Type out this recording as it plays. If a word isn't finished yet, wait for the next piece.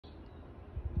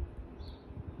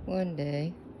One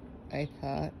day, I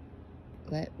thought,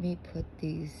 let me put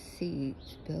these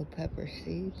seeds, bell pepper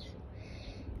seeds,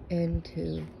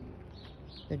 into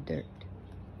the dirt.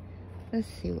 Let's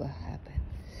see what happens.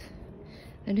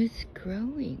 And it's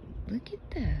growing. Look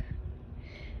at that.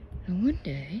 And one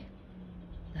day,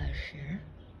 last year,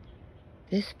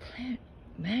 this plant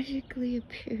magically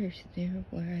appears near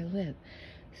where I live.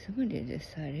 Somebody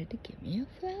decided to give me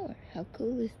a flower. How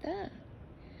cool is that?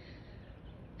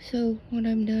 So when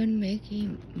I'm done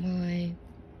making my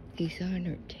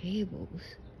designer tables,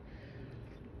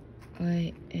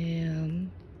 I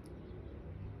am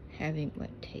having my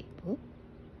table,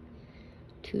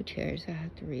 2 chairs I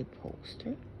have to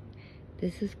reupholster.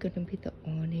 This is going to be the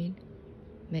awning,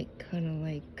 make kind of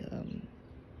like,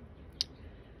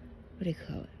 what do you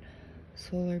call it?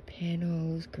 Solar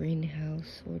panels,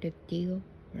 greenhouse sort of deal,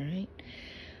 right?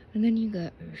 And then you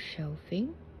got your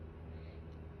shelving.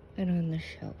 And on the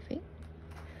shelving,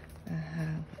 I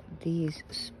have these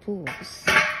spools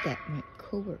that my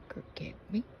coworker gave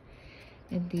me.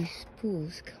 And these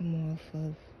spools come off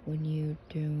of when you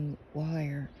do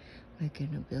wire, like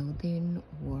in a building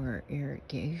or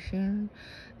irrigation.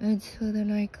 And so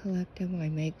then I collect them, I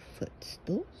make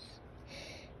footstools.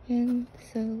 And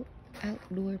so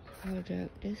outdoor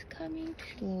project is coming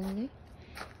slowly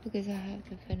because I have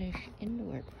to finish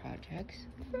indoor projects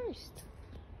first.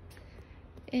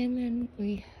 And then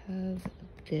we have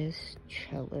this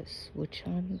trellis, which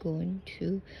I'm going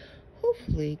to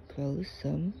hopefully grow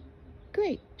some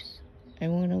grapes. I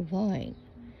want a vine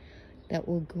that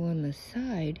will go on the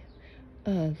side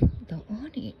of the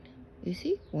awning. You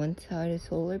see, one side is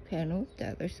solar panels, the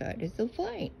other side is the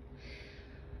vine.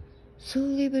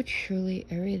 Slowly but surely,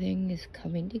 everything is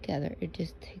coming together. It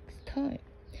just takes time.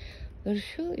 But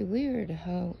it's really weird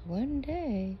how one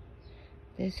day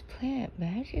this plant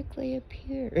magically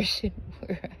appears in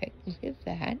where I live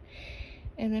at,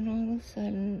 and then all of a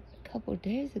sudden, a couple of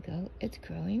days ago, it's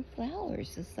growing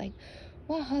flowers. It's like,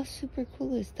 wow, how super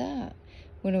cool is that?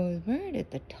 When I was married at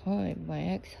the time, my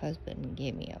ex-husband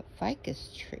gave me a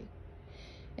ficus tree,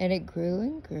 and it grew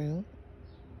and grew,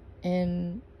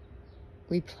 and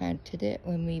we planted it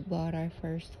when we bought our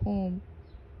first home.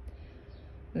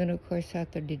 And then, of course,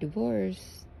 after the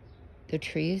divorce, the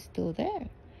tree is still there.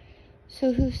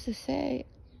 So who's to say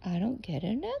I don't get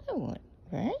another one,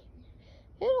 right?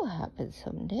 It'll happen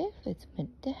someday if it's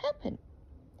meant to happen.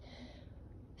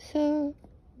 So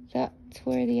that's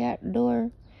where the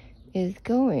outdoor is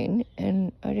going.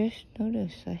 And I just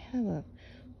noticed I have a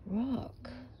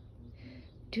rock.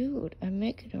 Dude, I'm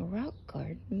making a rock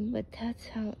garden, but that's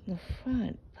out in the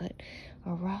front. But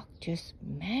a rock just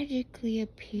magically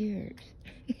appears.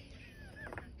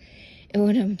 And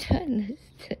when I'm done,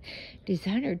 this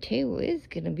designer table is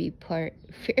going to be part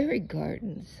fairy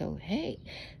garden. So, hey,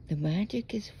 the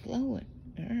magic is flowing.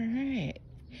 All right.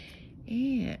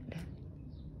 And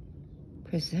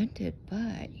presented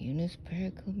by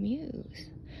Unispirical Muse.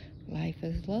 Life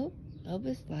is love. Love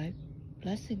is life.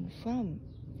 Blessing from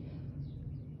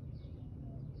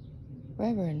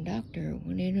Reverend Dr.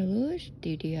 Reverend Lewis,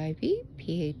 DDIV,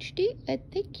 PhD. And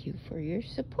thank you for your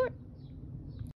support.